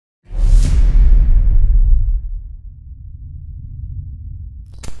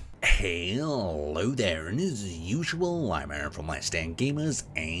Hello there, and as usual, I'm Aaron from Laststandgamers,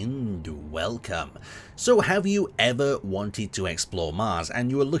 and welcome. So have you ever wanted to explore Mars, and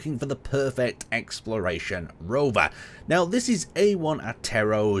you were looking for the perfect exploration rover? Now this is A1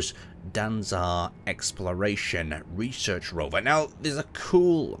 Atero's DANZAR Exploration Research Rover. Now, there's a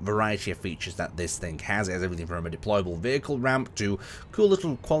cool variety of features that this thing has. It has everything from a deployable vehicle ramp to cool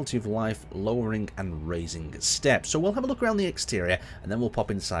little quality of life, lowering and raising steps. So we'll have a look around the exterior, and then we'll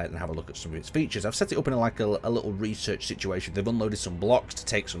pop inside and have a look at some of its features. I've set it up in like a little research situation. They've unloaded some blocks to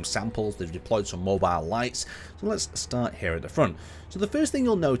take some samples. They've deployed some mobile lights. So let's start here at the front. So the first thing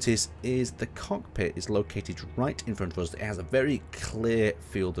you'll notice is the cockpit is located right in front of us. It has a very clear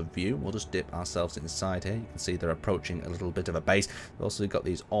field of view. We'll just dip ourselves inside here. You can see they're approaching a little bit of a base. We've also got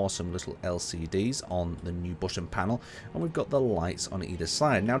these awesome little LCDs on the new button panel, and we've got the lights on either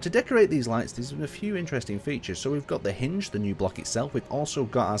side. Now, to decorate these lights, there's a few interesting features. So we've got the hinge, the new block itself. We've also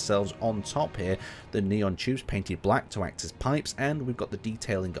got ourselves on top here the neon tubes painted black to act as pipes, and we've got the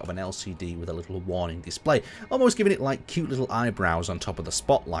detailing of an LCD with a little warning display, almost giving it like cute little eyebrows on top of the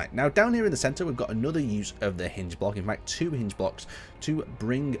spotlight. Now, down here in the center, we've got another use of the hinge block, in fact two hinge blocks, to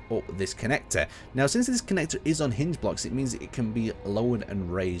bring up this connector. Now, since this connector is on hinge blocks, it means it can be lowered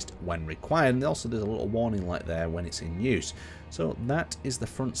and raised when required, and also there's a little warning light there when it's in use. So that is the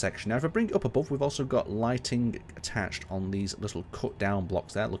front section. Now, if I bring it up above, we've also got lighting attached on these little cut down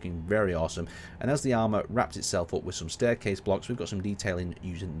blocks there, looking very awesome. And as the armor wraps itself up with some staircase blocks, we've got some detailing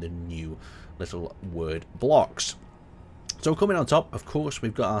using the new little word blocks. So coming on top, of course,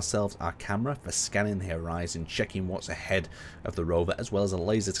 we've got ourselves our camera for scanning the horizon, checking what's ahead of the rover, as well as a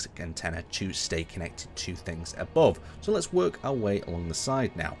laser antenna to stay connected to things above. So let's work our way along the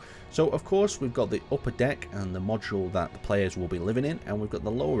side now. So of course, we've got the upper deck and the module that the players will be living in, and we've got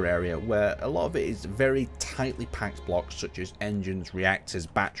the lower area where a lot of it is very tightly packed blocks such as engines, reactors,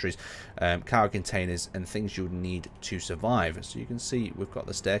 batteries, cargo containers, and things you would need to survive. So you can see we've got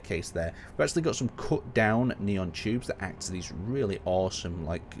the staircase there. We've actually got some cut down neon tubes that act as these really awesome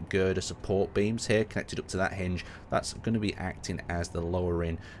like girder support beams here connected up to that hinge. That's going to be acting as the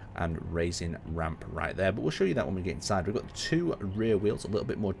lowering and raising ramp right there, but we'll show you that when we get inside. We've got two rear wheels, a little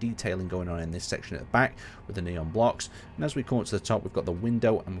bit more detailing going on in this section at the back with the neon blocks, and as we come up to the top, we've got the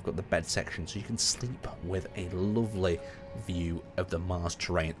window and we've got the bed section, so you can sleep with a lovely view of the Mars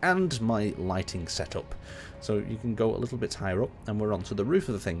terrain and my lighting setup. So you can go a little bit higher up, and we're onto the roof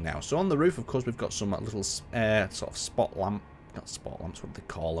of the thing now. So on the roof, of course, we've got some little sort of spot lamp, not spot lamps, what do they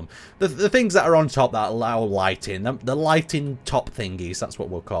call them? The things that are on top that allow lighting. The lighting top thingies, that's what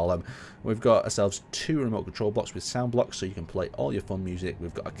we'll call them. We've got ourselves two remote control blocks with sound blocks, so you can play all your fun music.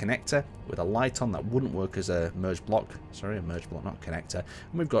 We've got a connector with a light on that wouldn't work as a merge block. Sorry, a merge block, not a connector.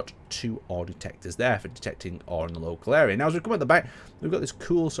 And we've got two ore detectors there for detecting ore in the local area. Now, as we come at the back, we've got this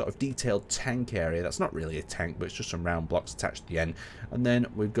cool sort of detailed tank area. That's not really a tank, but it's just some round blocks attached to the end. And then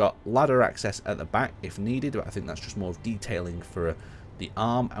we've got ladder access at the back if needed, but I think that's just more of detailing for the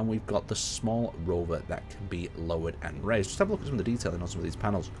arm. And we've got the small rover that can be lowered and raised. Just have a look at some of the detailing on some of these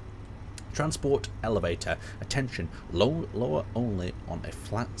panels. Transport elevator. Attention, lower only on a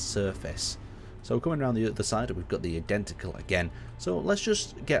flat surface. So coming around the other side, we've got the identical again. So let's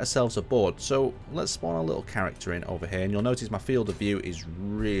just get ourselves aboard. So let's spawn a little character in over here, and you'll notice my field of view is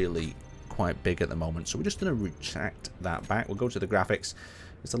really quite big at the moment. So we're just going to retract that back. We'll go to the graphics.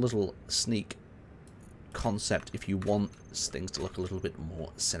 It's a little sneak concept if you want things to look a little bit more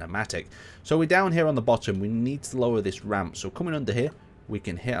cinematic. So we're down here on the bottom. We need to lower this ramp. So coming under here, we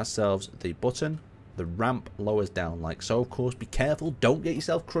can hit ourselves the button. The ramp lowers down like so. Of course, be careful. Don't get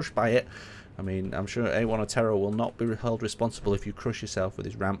yourself crushed by it. I mean, I'm sure A1 Atero will not be held responsible if you crush yourself with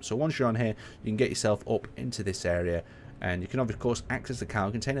his ramp. So once you're on here, you can get yourself up into this area. And you can, of course, access the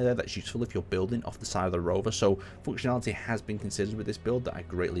cargo container there. That's useful if you're building off the side of the rover. So functionality has been considered with this build that I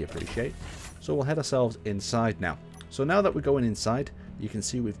greatly appreciate. So we'll head ourselves inside now. So now that we're going inside, you can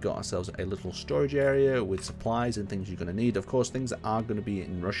see we've got ourselves a little storage area with supplies and things you're going to need. Of course, things that are going to be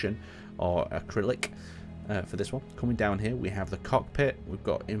in Russian or acrylic for this one. Coming down here, we have the cockpit. We've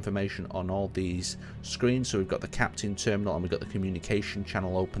got information on all these screens. So we've got the captain terminal and we've got the communication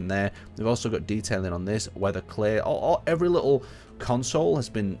channel open there. We've also got detailing on this, weather clear. Every little console has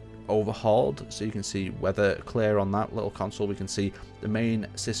been overhauled, so you can see weather clear on that little console. We can see the main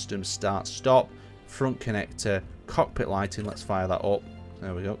system start stop, front connector, cockpit lighting. Let's fire that up.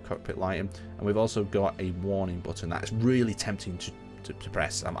 There we go, cockpit lighting. And we've also got a warning button that is really tempting to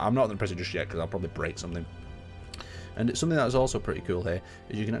press. I'm not going to press it just yet because I'll probably break something. And something that is also pretty cool here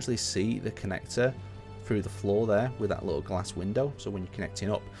is you can actually see the connector through the floor there with that little glass window, so when you're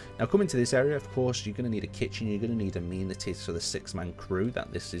connecting up. Now coming to this area, of course, you're going to need a kitchen, you're going to need amenities for the 6-man crew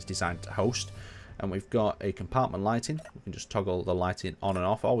that this is designed to host. And we've got a compartment lighting. We can just toggle the lighting on and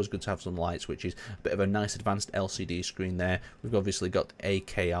off. Always good to have some light switches. A bit of a nice advanced LCD screen there. We've obviously got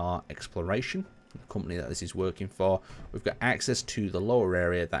AKR Exploration, the company that this is working for. We've got access to the lower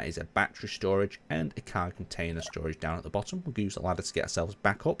area, that is a battery storage and a car container storage down at the bottom. We'll use the ladder to get ourselves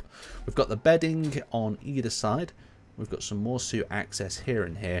back up. We've got the bedding on either side. We've got some more suit access here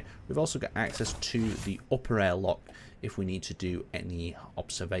and here. We've also got access to the upper airlock if we need to do any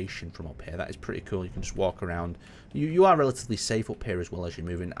observation from up here. That is pretty cool. You can just walk around. You are relatively safe up here as well as you're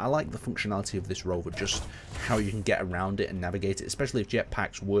moving. I like the functionality of this Rover, just how you can get around it and navigate it, especially if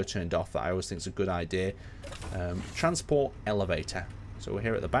jetpacks were turned off. That I always think is a good idea. Transport elevator. So we're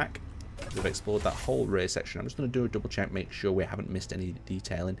here at the back. We've explored that whole rear section. I'm just going to do a double check, make sure we haven't missed any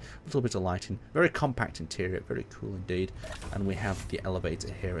detailing. A little bit of lighting. Very compact interior, very cool indeed. And we have the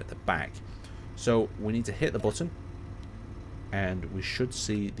elevator here at the back. So we need to hit the button, and we should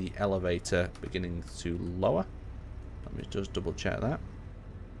see the elevator beginning to lower. Let me just double check that.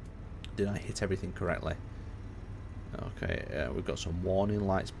 Did I hit everything correctly? Okay, we've got some warning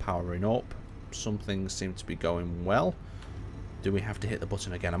lights powering up. Some things seem to be going well. Do we have to hit the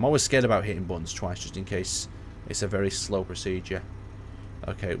button again? I'm always scared about hitting buttons twice, just in case it's a very slow procedure.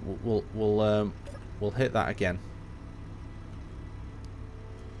 Okay, we'll hit that again.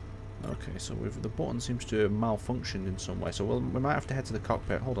 Okay, so the button seems to have malfunctioned in some way, so we might have to head to the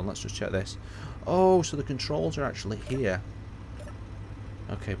cockpit. Hold on, let's just check this. Oh, so the controls are actually here.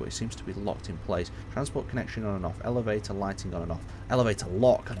 Okay, but it seems to be locked in place. Transport connection on and off. Elevator lighting on and off. Elevator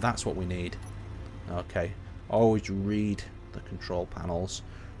lock, that's what we need. Okay, always read the control panels.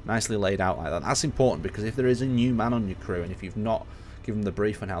 Nicely laid out like that. That's important, because if there is a new man on your crew, and if you've not given the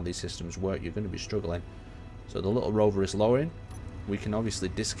brief on how these systems work, you're going to be struggling. So the little Rover is lowering. We can obviously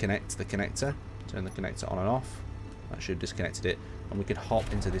disconnect the connector, turn the connector on and off. That should have disconnected it, and we can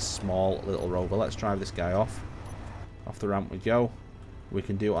hop into this small little Rover. Let's drive this guy off. Off the ramp we go. We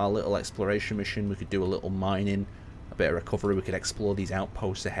can do our little exploration mission. We could do a little mining, a bit of recovery. We could explore these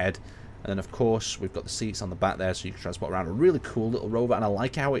outposts ahead. And then of course we've got the seats on the back there, so you can transport around. A really cool little Rover, and I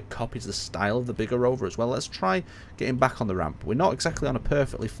like how it copies the style of the bigger Rover as well. Let's try getting back on the ramp. We're not exactly on a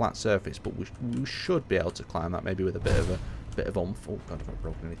perfectly flat surface, but we should be able to climb that, maybe with a bit of oomph. Oh god, if I've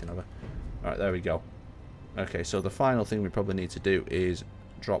broken anything over. Alright, there we go. Okay, so the final thing we probably need to do is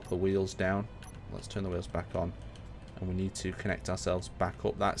drop the wheels down. Let's turn the wheels back on, and we need to connect ourselves back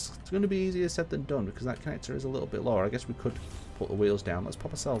up. It's going to be easier said than done, because that connector is a little bit lower. I guess we could put the wheels down. Let's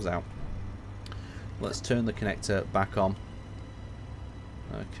pop ourselves out. Let's turn the connector back on.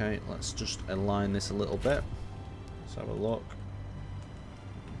 Okay, let's just align this a little bit. Let's have a look.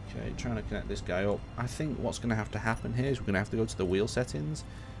 Okay, trying to connect this guy up. I think what's going to have to happen here is we're going to have to go to the wheel settings,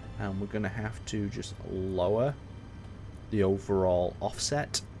 and we're going to have to just lower the overall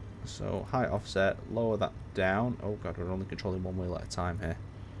offset. So high offset, lower that down. Oh god, we're only controlling one wheel at a time here.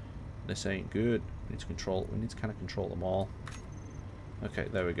 This ain't good. We need to kind of control them all. Okay,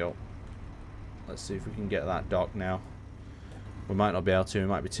 there we go. Let's see if we can get that dock now. We might not be able to. It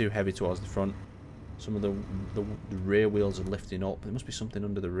might be too heavy towards the front. Some of the rear wheels are lifting up. There must be something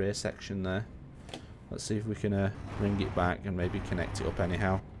under the rear section there. Let's see if we can bring it back and maybe connect it up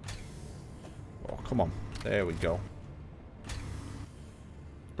anyhow. Oh, come on. There we go.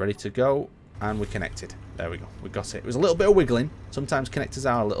 Ready to go. And we're connected. There we go. We got it. It was a little bit of wiggling. Sometimes connectors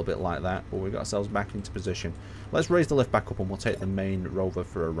are a little bit like that, but we got ourselves back into position. Let's raise the lift back up, and we'll take the main Rover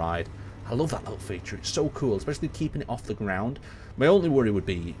for a ride. I love that little feature. It's so cool, especially keeping it off the ground. My only worry would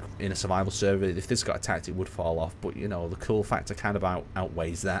be in a survival server, if this got attacked, it would fall off. But, you know, the cool factor kind of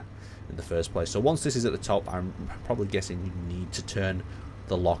outweighs that in the first place. So once this is at the top, I'm probably guessing you need to turn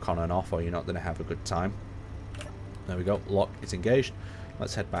the lock on and off, or you're not going to have a good time. There we go. Lock is engaged.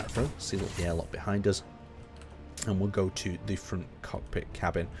 Let's head back through, seal up the airlock behind us, and we'll go to the front cockpit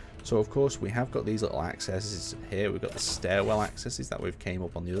cabin. So of course we have got these little accesses here. We've got the stairwell accesses that we've came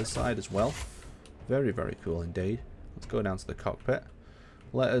up on the other side as well. Very, very cool indeed. Let's go down to the cockpit.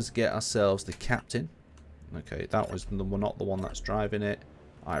 Let us get ourselves the captain. Okay, that was not the one that's driving it.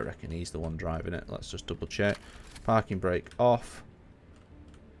 I reckon he's the one driving it. Let's just double check. Parking brake off.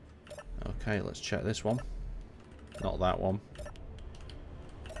 Okay, let's check this one. Not that one.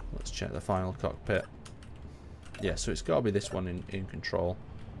 Let's check the final cockpit. Yeah, so it's got to be this one in control.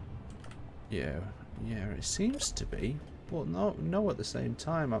 Yeah, it seems to be, but no. At the same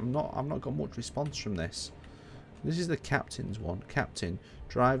time, I've not got much response from this. This is the captain's one. Captain,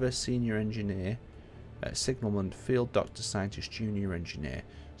 driver, senior engineer, signalman, field doctor, scientist, junior engineer.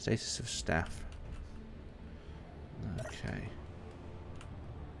 Status of staff. Okay.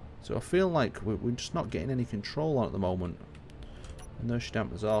 So I feel like we're just not getting any control on at the moment. Inertia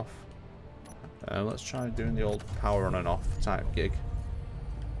dampers off. Let's try doing the old power on and off type gig.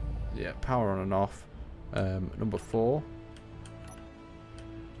 Yeah, power on and off. Number 4.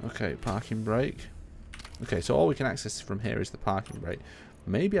 Okay, parking brake. Okay, so all we can access from here is the parking brake.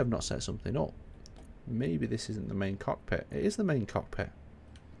 Maybe I've not set something up. Maybe this isn't the main cockpit. It is the main cockpit.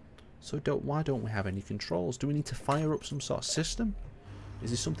 So why don't we have any controls? Do we need to fire up some sort of system?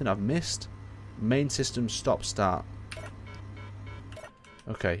 Is this something I've missed? Main system stop start.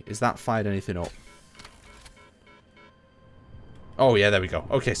 Okay, is that fired anything up? Oh yeah, there we go.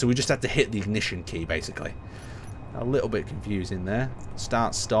 Okay, so we just had to hit the ignition key basically. A little bit confusing there.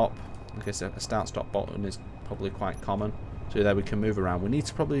 Start stop. Like I said, a start stop button is probably quite common. So there we can move around. We need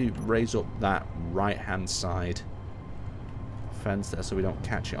to probably raise up that right hand side fence there so we don't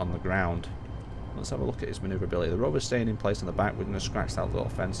catch it on the ground. Let's have a look at his maneuverability. The Rover's staying in place on the back. We're going to scratch that little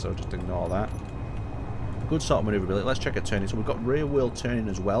fence, so just ignore that. Good sort of maneuverability. Let's check a turning. So we've got rear wheel turning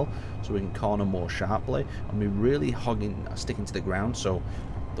as well, so we can corner more sharply. And we're really sticking to the ground, so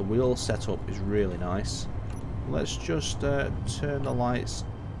the wheel setup is really nice. Let's just turn the lights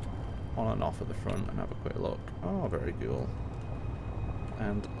on and off at the front and have a quick look. Oh, very cool.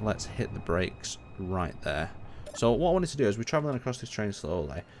 And let's hit the brakes right there. So what I wanted to do is we're travelling across this train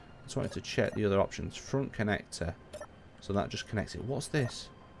slowly. I just wanted to check the other options. Front connector. So that just connects it. What's this?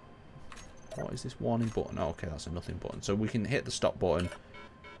 What is this warning button? Oh, okay, that's a nothing button. So we can hit the stop button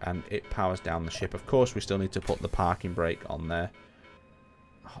and it powers down the ship. Of course, we still need to put the parking brake on there.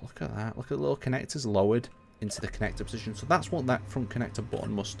 Oh, look at that. Look at the little connectors lowered into the connector position. So that's what that front connector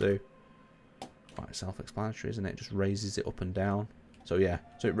button must do. Quite self-explanatory, isn't it? It just raises it up and down. So yeah,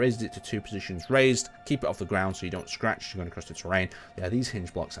 so it raises it to 2 positions. Raised, keep it off the ground so you don't scratch as you're going across the terrain. Yeah, these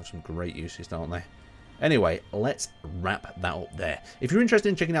hinge blocks have some great uses, don't they? Anyway, let's wrap that up there. If you're interested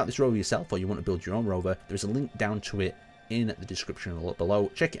in checking out this rover yourself or you want to build your own rover, there's a link down to it in the description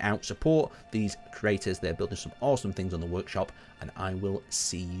below. Check it out, support these creators. They're building some awesome things on the workshop, and I will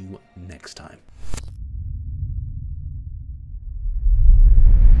see you next time.